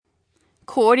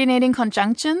Coordinating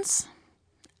Conjunctions,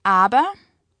 aber,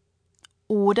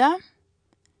 oder,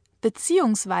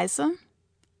 beziehungsweise,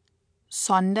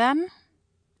 sondern,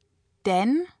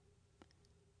 denn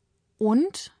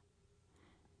und,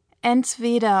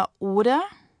 entweder, oder,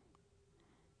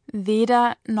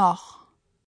 weder, noch.